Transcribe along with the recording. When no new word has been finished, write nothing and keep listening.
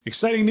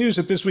Exciting news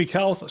at This Week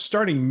Health.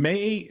 Starting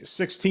May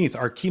 16th,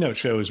 our keynote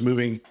show is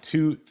moving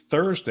to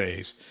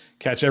Thursdays.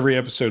 Catch every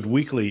episode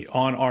weekly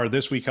on our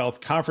This Week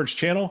Health conference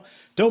channel.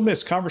 Don't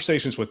miss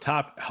conversations with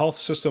top health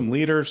system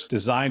leaders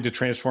designed to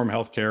transform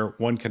healthcare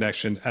one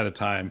connection at a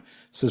time.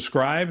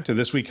 Subscribe to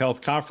This Week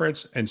Health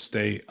conference and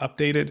stay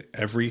updated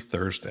every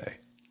Thursday.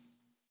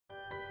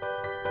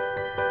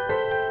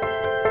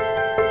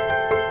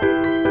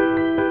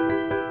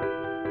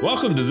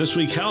 Welcome to This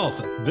Week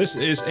Health. This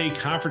is a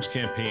conference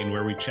campaign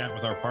where we chat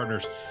with our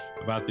partners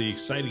about the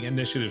exciting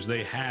initiatives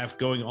they have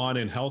going on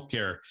in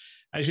healthcare.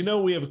 As you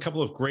know, we have a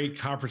couple of great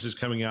conferences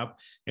coming up,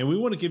 and we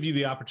want to give you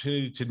the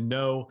opportunity to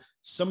know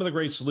some of the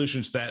great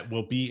solutions that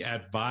will be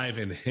at Vive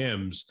and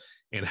HIMSS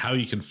and how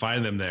you can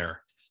find them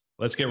there.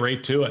 Let's get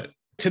right to it.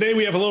 Today,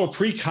 we have a little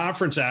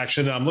pre-conference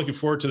action. I'm looking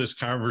forward to this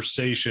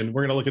conversation.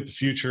 We're going to look at the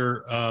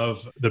future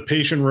of the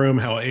patient room,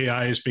 how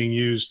AI is being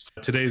used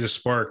today to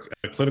spark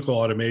clinical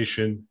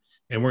automation.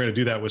 And we're going to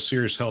do that with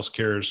Sirius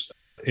Healthcare's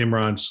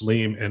Imran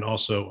Salim and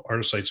also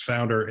Artisight's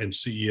founder and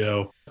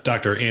CEO,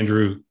 Dr.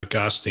 Andrew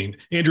Gostein.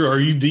 Andrew,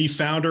 are you the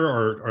founder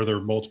or are there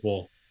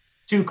multiple?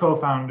 Two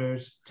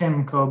co-founders,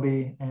 Tim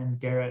Kobe and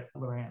Garrett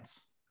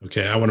Lawrence.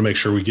 Okay, I want to make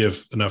sure we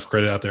give enough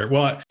credit out there.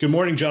 Well, good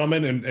morning,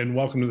 gentlemen, and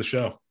welcome to the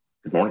show.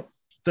 Good morning.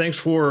 Thanks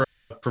for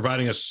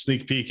providing us a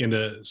sneak peek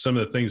into some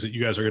of the things that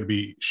you guys are going to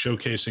be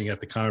showcasing at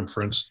the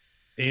conference.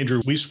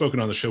 Andrew, we've spoken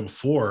on the show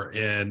before,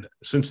 and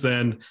since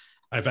then,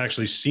 I've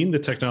actually seen the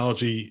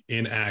technology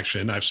in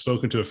action. I've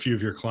spoken to a few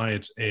of your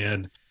clients,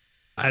 and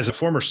as a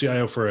former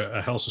CIO for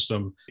a health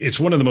system, it's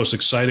one of the most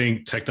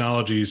exciting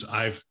technologies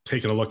I've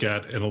taken a look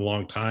at in a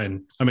long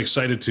time. I'm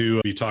excited to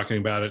be talking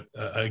about it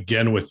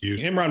again with you.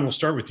 Imran, we'll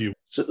start with you.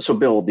 So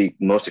Bill, the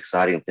most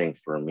exciting thing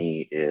for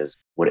me is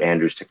what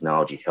Andrew's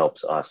technology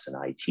helps us in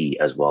IT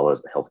as well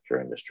as the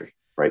healthcare industry,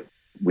 right?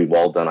 We've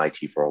all done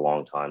IT for a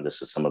long time.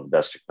 This is some of the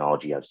best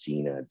technology I've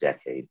seen in a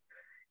decade.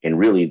 And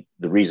really,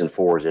 the reason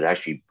for is it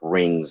actually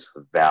brings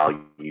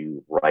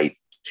value right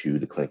to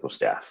the clinical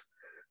staff.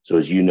 So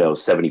as you know,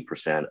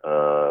 70%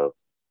 of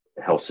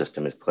the health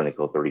system is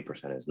clinical,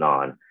 30% is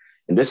non.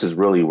 And this is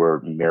really where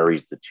it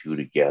marries the two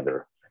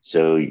together.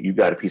 So you've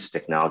got a piece of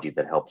technology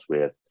that helps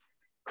with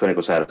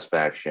clinical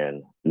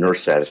satisfaction,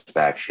 nurse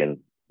satisfaction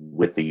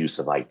with the use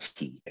of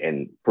IT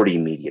and pretty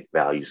immediate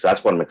value. So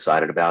that's what I'm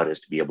excited about,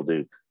 is to be able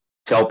to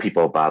tell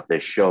people about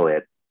this, show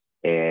it,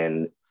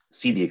 and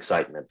see the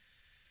excitement.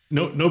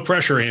 No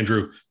pressure,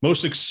 Andrew.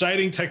 Most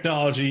exciting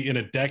technology in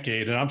a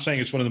decade. And I'm saying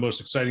it's one of the most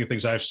exciting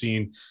things I've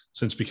seen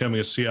since becoming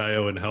a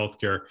CIO in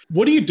healthcare.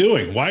 What are you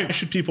doing? Why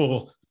should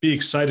people be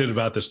excited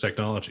about this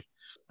technology?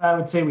 I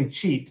would say we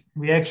cheat.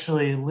 We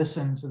actually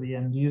listen to the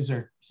end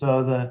user.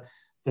 So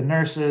the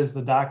nurses,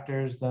 the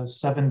doctors, those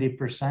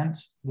 70%,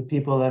 the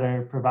people that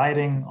are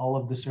providing all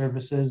of the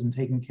services and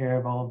taking care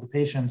of all of the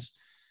patients,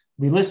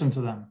 we listen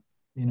to them.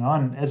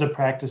 And as a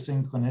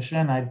practicing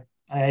clinician, I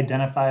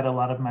identified a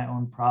lot of my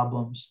own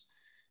problems,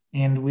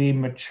 and we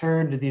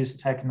matured these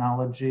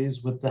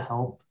technologies with the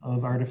help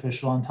of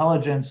artificial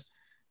intelligence,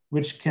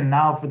 which can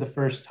now, for the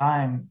first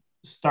time,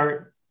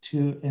 start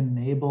to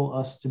enable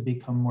us to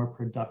become more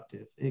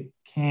productive. It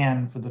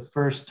can, for the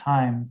first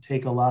time,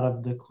 take a lot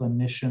of the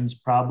clinicians'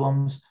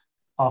 problems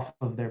off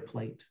of their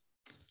plate.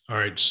 All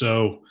right.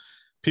 So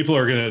people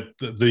are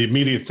the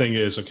immediate thing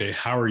is, okay,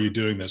 how are you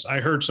doing this?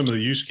 I heard some of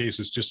the use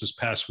cases just this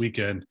past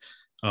weekend.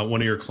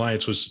 One of your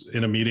clients was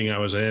in a meeting I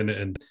was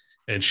in,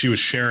 and she was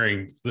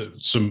sharing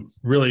some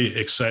really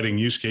exciting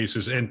use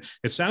cases. And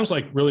it sounds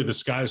like really the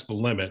sky's the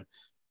limit.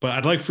 But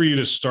I'd like for you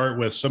to start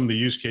with some of the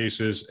use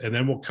cases, and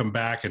then we'll come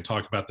back and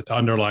talk about the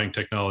underlying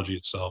technology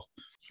itself.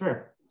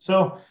 Sure.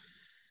 So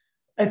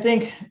I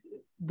think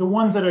the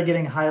ones that are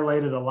getting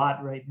highlighted a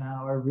lot right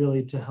now are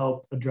really to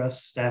help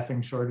address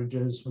staffing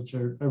shortages, which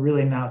are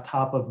really now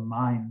top of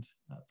mind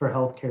for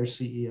healthcare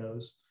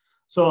CEOs.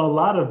 So a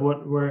lot of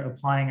what we're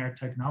applying our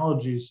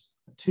technologies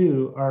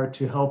to are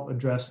to help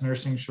address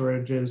nursing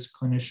shortages,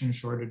 clinician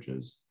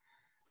shortages.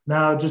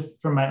 Now, just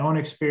from my own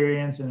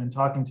experience and in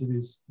talking to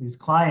these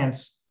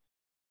clients,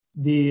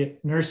 the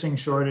nursing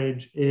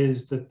shortage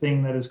is the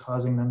thing that is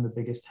causing them the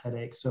biggest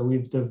headache. So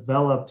we've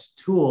developed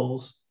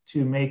tools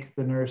to make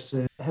the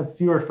nurses have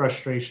fewer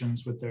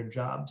frustrations with their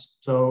jobs.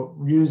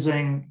 So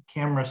using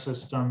camera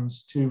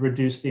systems to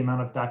reduce the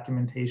amount of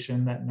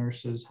documentation that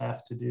nurses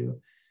have to do,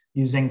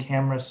 using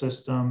camera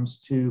systems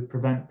to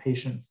prevent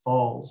patient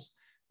falls,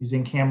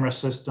 using camera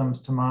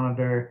systems to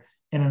monitor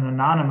in an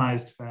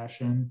anonymized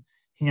fashion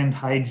hand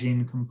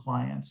hygiene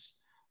compliance.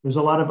 There's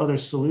a lot of other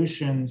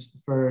solutions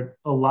for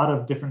a lot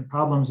of different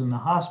problems in the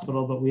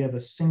hospital, but we have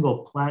a single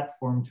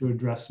platform to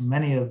address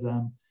many of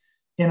them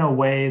in a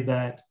way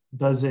that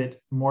does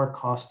it more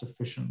cost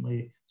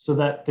efficiently so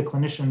that the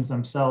clinicians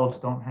themselves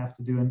don't have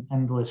to do an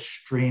endless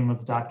stream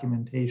of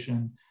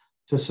documentation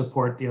to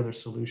support the other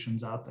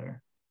solutions out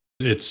there.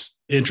 It's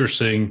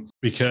interesting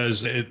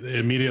because it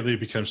immediately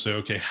becomes,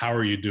 okay, how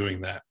are you doing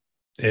that?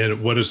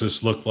 And what does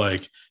this look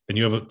like? And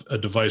you have a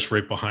device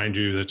right behind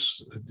you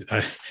that's,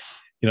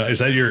 is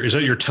that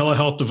your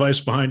telehealth device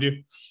behind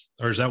you?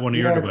 Or is that one of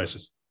your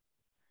devices?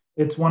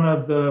 It's one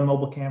of the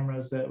mobile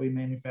cameras that we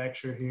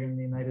manufacture here in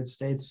the United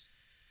States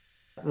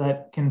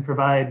that can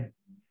provide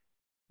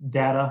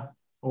data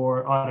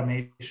or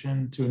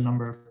automation to a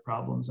number of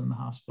problems in the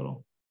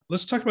hospital.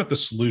 Let's talk about the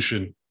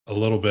solution a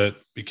little bit,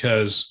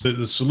 because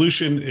the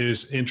solution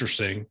is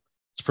interesting.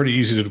 It's pretty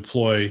easy to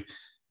deploy.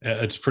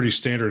 It's pretty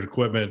standard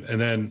equipment.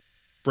 And then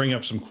bring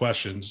up some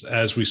questions.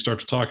 As we start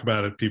to talk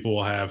about it, people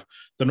will have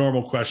the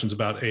normal questions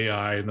about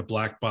AI and the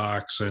black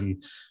box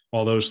and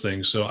all those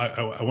things. So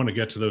I want to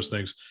get to those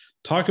things.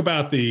 Talk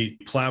about the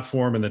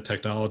platform and the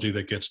technology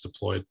that gets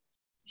deployed.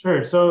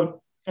 Sure.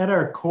 So at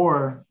our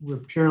core, we're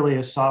purely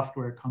a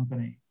software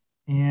company.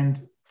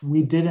 And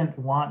we didn't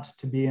want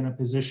to be in a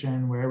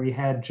position where we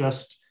had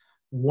just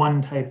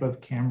one type of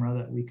camera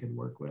that we could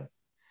work with.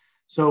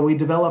 So we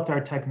developed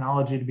our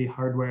technology to be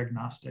hardware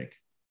agnostic.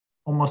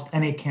 Almost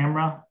any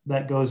camera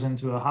that goes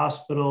into a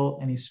hospital,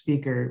 any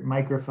speaker,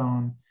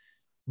 microphone,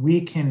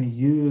 we can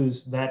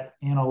use that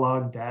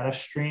analog data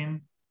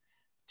stream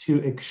to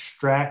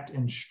extract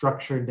and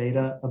structure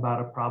data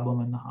about a problem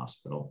in the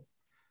hospital.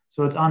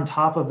 So it's on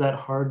top of that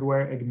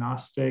hardware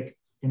agnostic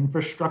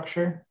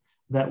infrastructure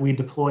that we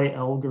deploy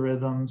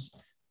algorithms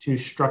to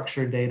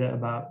structure data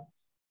about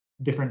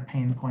different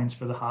pain points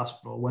for the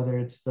hospital, whether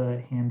it's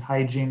the hand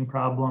hygiene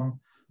problem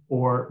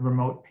or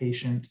remote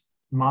patient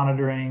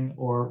monitoring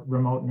or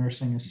remote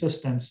nursing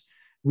assistance.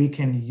 We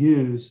can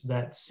use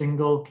that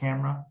single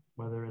camera,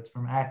 whether it's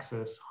from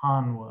Axis,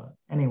 Hanwha,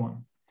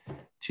 anyone,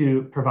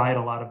 to provide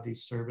a lot of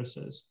these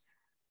services.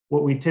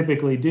 What we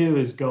typically do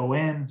is go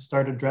in,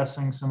 start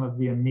addressing some of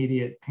the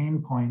immediate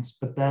pain points,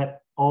 but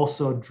that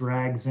also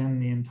drags in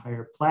the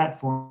entire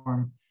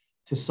platform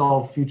to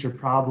solve future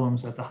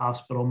problems that the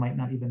hospital might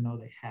not even know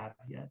they have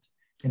yet.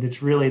 And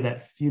it's really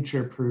that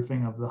future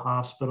proofing of the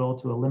hospital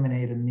to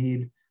eliminate a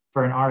need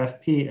for an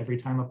RFP every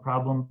time a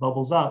problem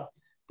bubbles up.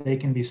 They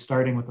can be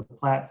starting with a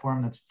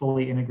platform that's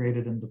fully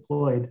integrated and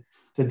deployed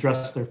to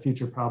address their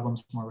future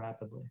problems more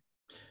rapidly.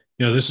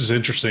 You know, this is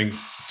interesting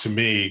to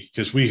me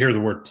because we hear the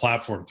word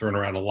platform thrown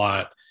around a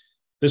lot.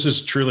 This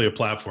is truly a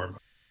platform.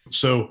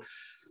 So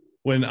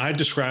when I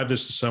described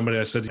this to somebody,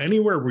 I said,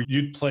 anywhere where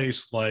you'd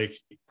place like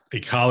a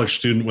college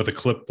student with a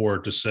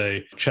clipboard to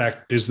say,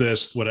 check, is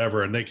this,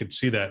 whatever, and they could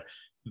see that.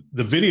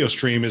 The video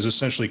stream is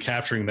essentially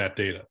capturing that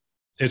data.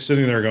 It's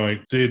sitting there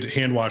going, did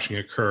hand washing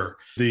occur?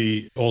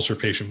 The ulcer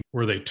patient,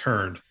 were they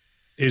turned?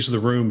 Is the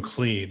room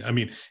clean? I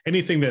mean,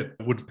 anything that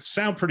would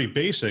sound pretty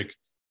basic,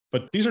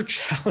 but these are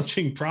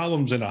challenging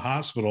problems in a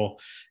hospital,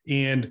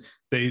 and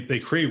they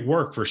create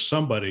work for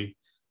somebody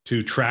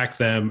to track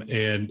them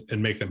and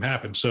make them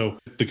happen. So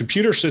the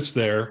computer sits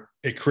there,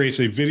 it creates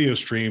a video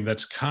stream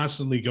that's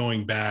constantly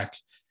going back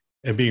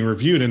and being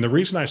reviewed. And the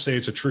reason I say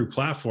it's a true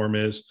platform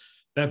is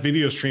that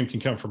video stream can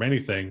come from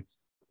anything.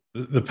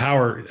 The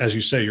power, as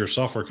you say, you're a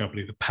software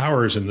company, the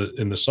power is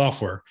in the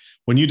software.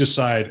 When you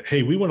decide,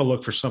 hey, we want to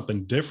look for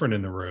something different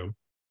in the room,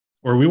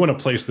 or we want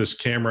to place this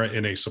camera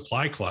in a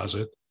supply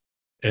closet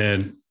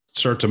and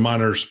start to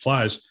monitor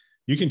supplies,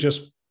 you can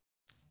just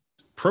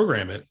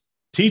program it,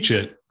 teach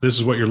it, this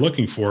is what you're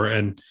looking for.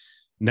 And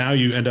now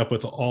you end up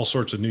with all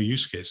sorts of new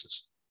use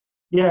cases.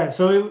 Yeah,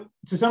 so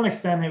to some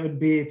extent, it would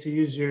be, to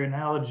use your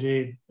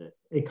analogy,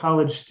 a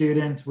college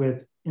student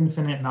with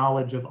infinite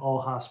knowledge of all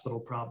hospital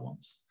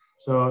problems.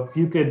 So if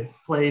you could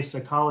place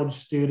a college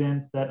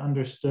student that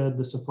understood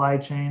the supply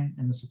chain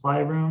in the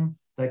supply room,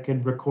 that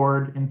could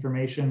record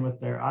information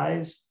with their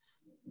eyes,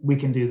 we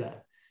can do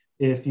that.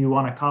 If you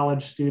want a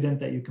college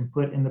student that you can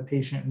put in the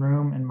patient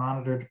room and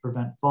monitor to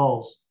prevent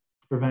falls,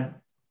 to prevent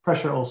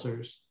pressure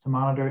ulcers, to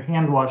monitor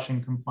hand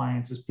washing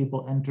compliance as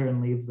people enter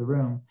and leave the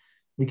room,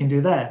 we can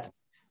do that.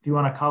 If you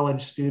want a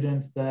college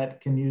student that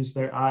can use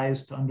their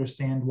eyes to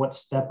understand what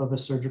step of a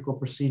surgical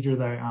procedure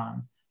they're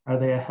on, are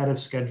they ahead of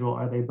schedule?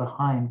 Are they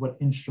behind? What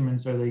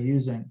instruments are they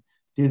using?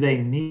 Do they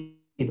need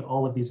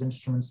all of these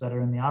instruments that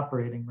are in the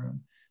operating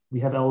room? We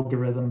have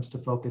algorithms to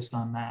focus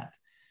on that.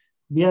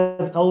 We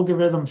have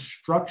algorithm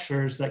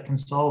structures that can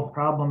solve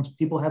problems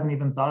people haven't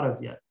even thought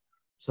of yet.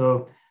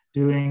 So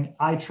doing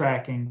eye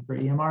tracking for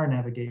EMR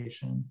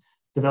navigation,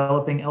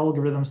 developing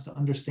algorithms to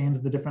understand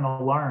the different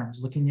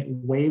alarms, looking at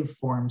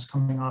waveforms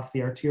coming off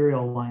the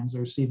arterial lines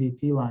or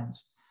CVP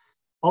lines.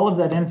 All of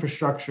that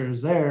infrastructure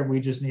is there. We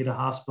just need a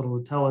hospital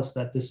to tell us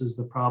that this is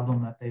the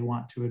problem that they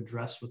want to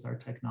address with our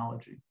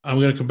technology. I'm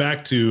going to come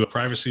back to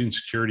privacy and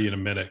security in a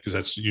minute, because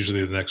that's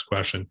usually the next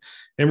question.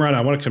 Imran, I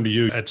want to come to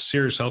you. At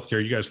Sirius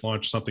Healthcare, you guys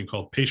launched something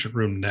called Patient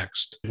Room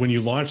Next. When you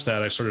launched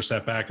that, I sort of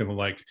sat back and was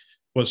like,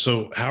 well,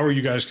 so how are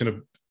you guys going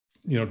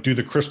to do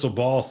the crystal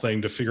ball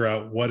thing to figure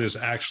out what is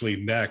actually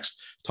next?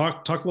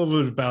 Talk a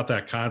little bit about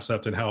that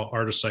concept and how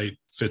Artisight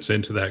fits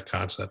into that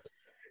concept.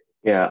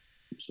 Yeah,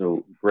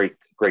 so great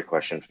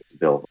question,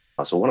 Bill.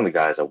 So one of the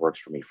guys that works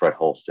for me, Fred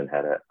Holston,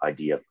 had an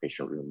idea of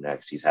Patient Room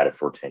Next. He's had it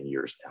for 10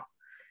 years now,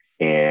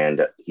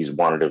 and he's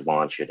wanted to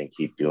launch it and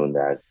keep doing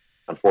that.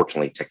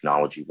 Unfortunately,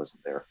 technology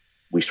wasn't there.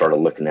 We started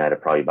looking at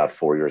it probably about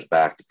 4 years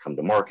back to come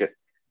to market,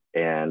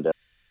 and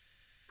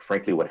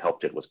frankly, what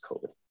helped it was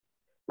COVID.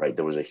 Right,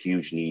 there was a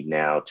huge need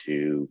now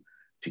to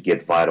to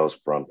get vitals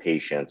from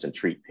patients and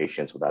treat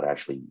patients without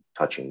actually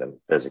touching them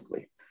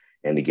physically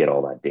and to get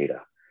all that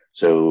data.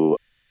 So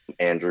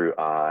Andrew,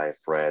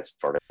 Fred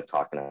started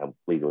talking, I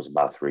believe it was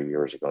about 3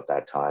 years ago at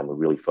that time. We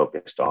really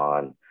focused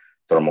on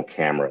thermal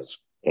cameras.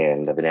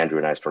 And then Andrew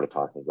and I started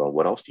talking, going,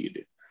 what else do you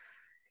do?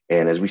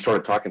 And as we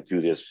started talking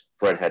through this,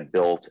 Fred had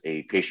built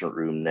a patient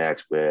room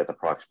next with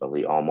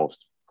approximately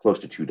almost close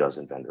to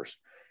 24 vendors.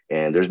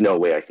 And there's no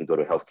way I can go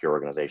to a healthcare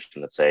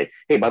organization that say,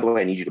 hey, by the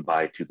way, I need you to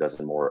buy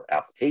 24 more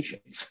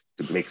applications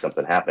to make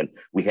something happen.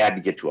 We had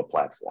to get to a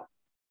platform.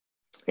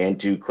 And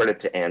to credit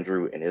to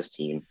Andrew and his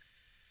team,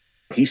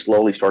 he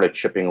slowly started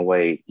chipping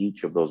away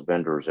each of those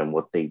vendors and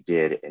what they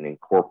did and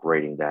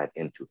incorporating that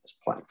into his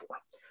platform.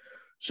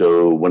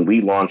 So when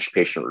we launched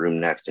Patient Room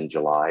Next in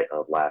July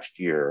of last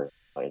year,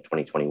 in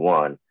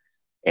 2021,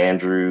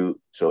 Andrew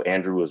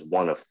was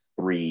one of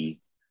 3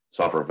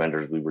 software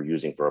vendors we were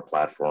using for a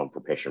platform for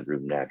Patient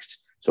Room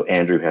Next. So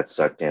Andrew had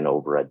sucked in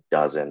over a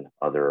dozen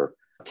other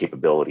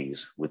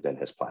capabilities within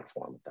his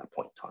platform at that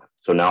point in time.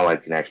 So now I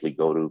can actually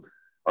go to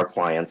our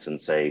clients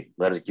and say,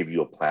 let us give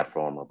you a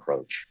platform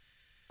approach.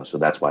 So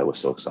that's why it was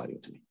so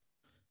exciting to me.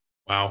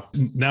 Wow.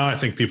 Now I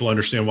think people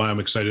understand why I'm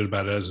excited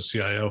about it as a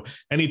CIO.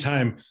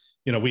 Anytime,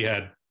 we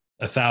had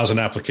 1,000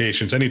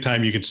 applications,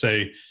 anytime you could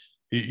say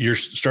you're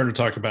starting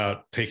to talk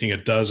about taking a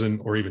dozen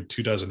or even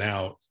 24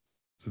 out,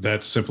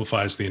 that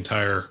simplifies the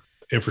entire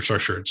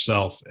infrastructure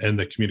itself and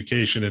the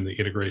communication and the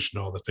integration,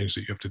 all the things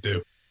that you have to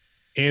do.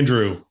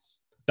 Andrew,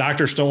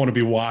 doctors don't want to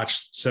be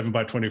watched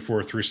 7x24,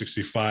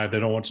 365. They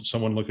don't want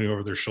someone looking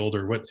over their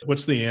shoulder.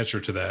 What's the answer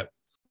to that?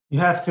 You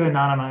have to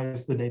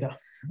anonymize the data.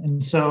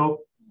 And so,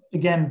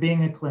 again,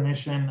 being a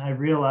clinician, I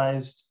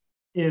realized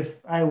if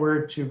I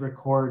were to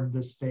record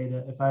this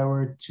data, if I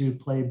were to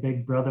play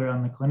Big Brother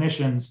on the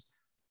clinicians,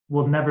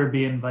 we'll never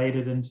be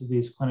invited into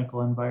these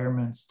clinical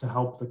environments to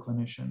help the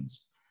clinicians.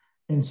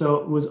 And so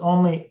it was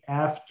only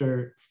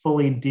after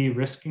fully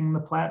de-risking the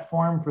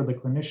platform for the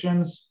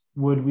clinicians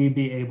would we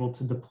be able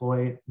to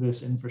deploy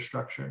this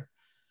infrastructure.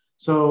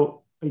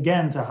 So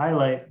again, to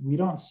highlight, we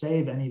don't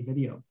save any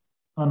video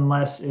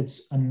unless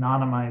it's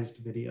anonymized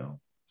video.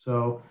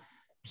 So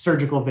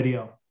surgical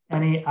video,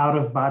 any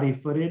out-of-body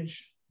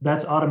footage,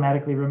 that's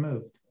automatically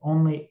removed.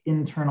 Only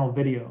internal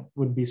video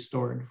would be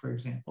stored, for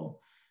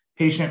example.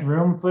 Patient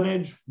room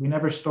footage, we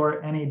never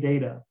store any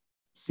data.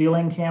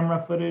 Ceiling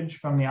camera footage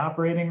from the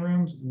operating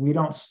rooms, we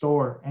don't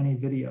store any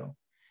video.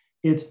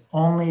 It's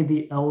only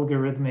the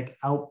algorithmic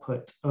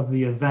output of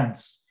the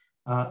events.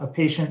 A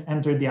patient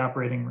entered the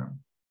operating room.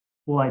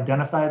 We'll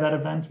identify that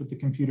event with the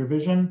computer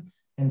vision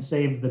and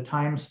save the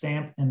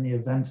timestamp and the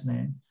event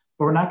name.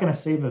 But we're not going to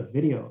save a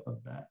video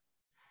of that.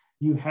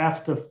 You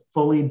have to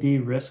fully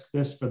de-risk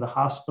this for the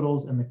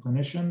hospitals and the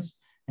clinicians.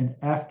 And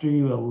after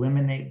you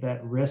eliminate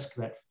that risk,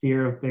 that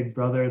fear of Big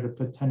Brother, the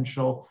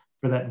potential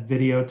for that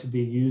video to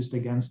be used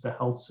against the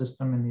health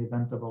system in the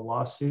event of a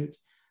lawsuit,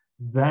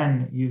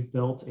 then you've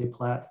built a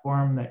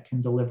platform that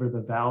can deliver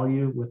the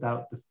value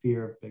without the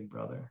fear of Big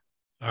Brother.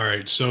 All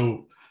right.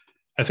 So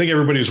I think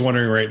everybody's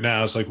wondering right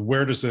now, it's like,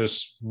 where does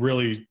this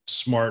really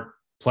smart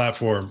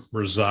platform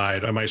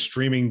reside? Am I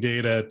streaming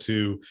data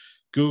to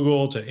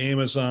Google, to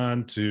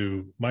Amazon,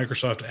 to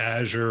Microsoft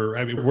Azure?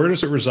 I mean, where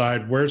does it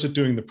reside? Where is it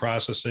doing the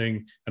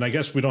processing? And I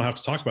guess we don't have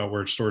to talk about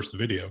where it stores the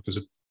video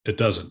because it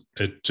doesn't.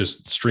 It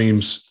just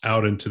streams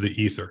out into the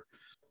ether.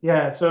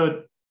 Yeah.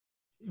 So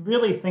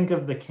really think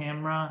of the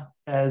camera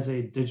as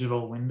a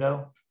digital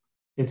window.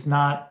 It's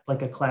not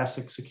like a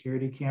classic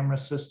security camera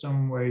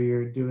system where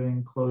you're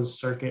doing closed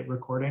circuit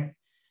recording.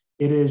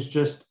 It is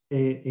just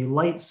a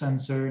light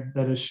sensor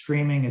that is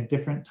streaming a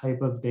different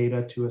type of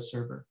data to a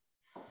server.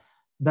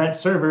 That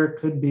server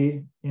could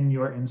be in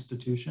your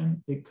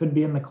institution. It could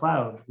be in the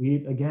cloud.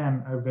 We,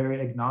 again, are very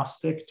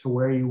agnostic to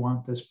where you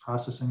want this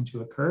processing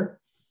to occur.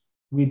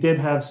 We did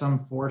have some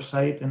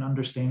foresight and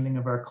understanding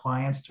of our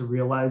clients to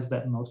realize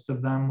that most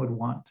of them would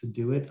want to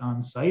do it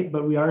on site,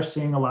 but we are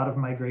seeing a lot of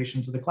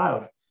migration to the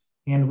cloud.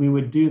 And we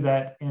would do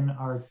that in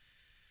our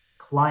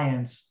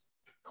clients'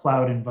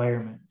 cloud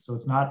environment. So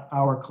it's not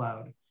our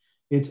cloud.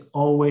 It's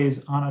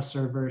always on a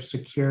server,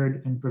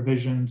 secured and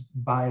provisioned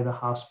by the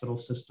hospital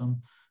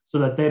system, so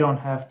that they don't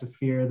have to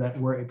fear that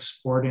we're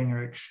exporting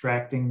or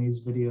extracting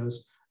these videos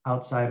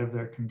outside of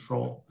their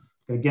control.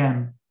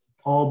 Again,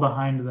 all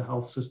behind the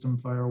health system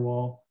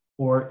firewall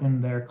or in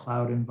their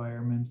cloud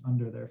environment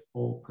under their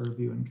full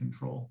purview and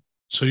control.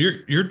 So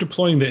you're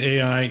deploying the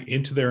AI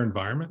into their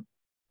environment?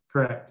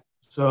 Correct.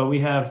 So we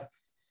have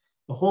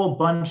a whole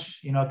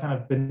bunch, kind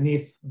of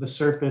beneath the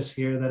surface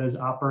here that is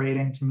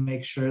operating to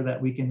make sure that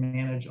we can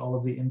manage all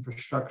of the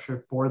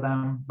infrastructure for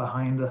them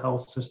behind the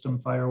health system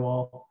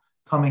firewall,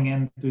 coming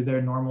in through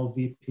their normal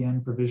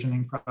VPN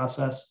provisioning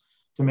process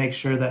to make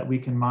sure that we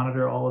can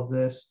monitor all of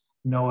this,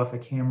 know if a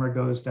camera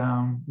goes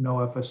down,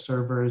 know if a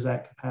server is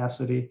at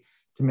capacity,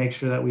 to make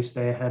sure that we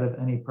stay ahead of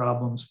any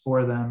problems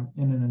for them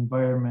in an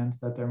environment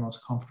that they're most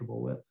comfortable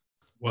with.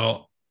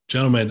 Well,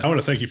 gentlemen, I want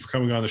to thank you for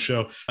coming on the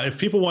show. If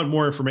people want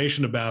more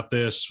information about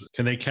this,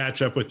 can they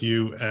catch up with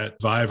you at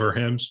Vive or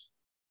HIMSS?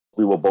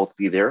 We will both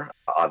be there.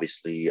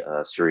 Obviously,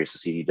 Sirius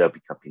is a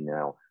CDW company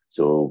now,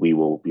 so we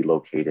will be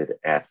located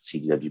at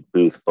CDW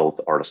booth, both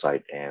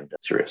Artisight and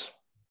Sirius.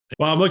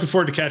 Well, I'm looking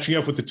forward to catching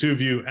up with the two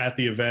of you at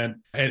the event,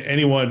 and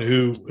anyone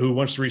who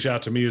wants to reach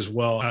out to me as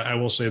well. I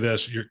will say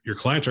this: your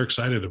clients are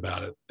excited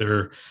about it.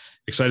 They're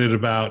excited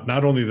about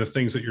not only the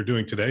things that you're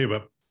doing today,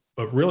 but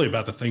really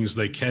about the things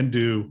they can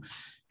do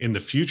in the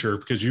future,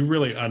 because you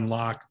really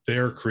unlock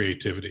their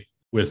creativity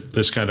with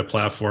this kind of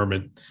platform,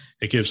 and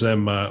it gives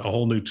them a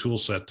whole new tool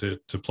set to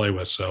play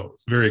with. So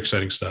very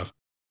exciting stuff.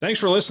 Thanks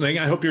for listening.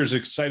 I hope you're as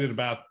excited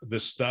about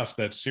this stuff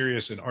that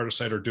Sirius and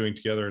Artisight are doing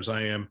together as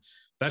I am.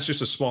 That's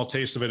just a small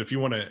taste of it. If you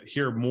want to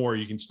hear more,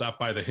 you can stop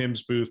by the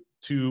HIMSS booth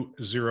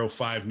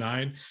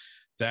 2059.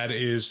 That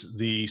is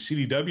the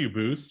CDW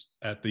booth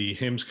at the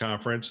HIMSS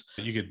conference.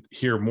 You could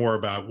hear more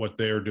about what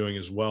they're doing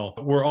as well.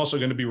 We're also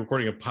going to be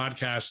recording a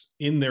podcast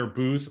in their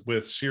booth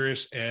with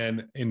Sirius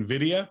and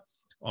NVIDIA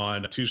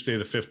on Tuesday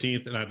the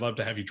 15th. And I'd love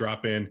to have you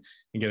drop in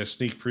and get a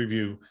sneak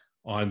preview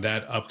on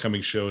that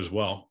upcoming show as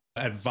well.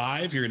 At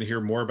Vive, you're going to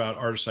hear more about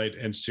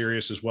Artisight and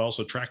Sirius as well.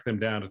 So track them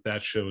down at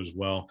that show as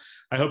well.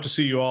 I hope to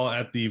see you all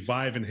at the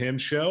Vive and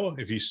HIMSS show.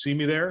 If you see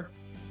me there,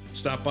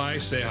 stop by,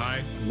 say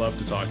hi. Love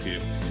to talk to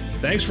you.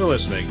 Thanks for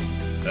listening.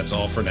 That's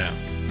all for now.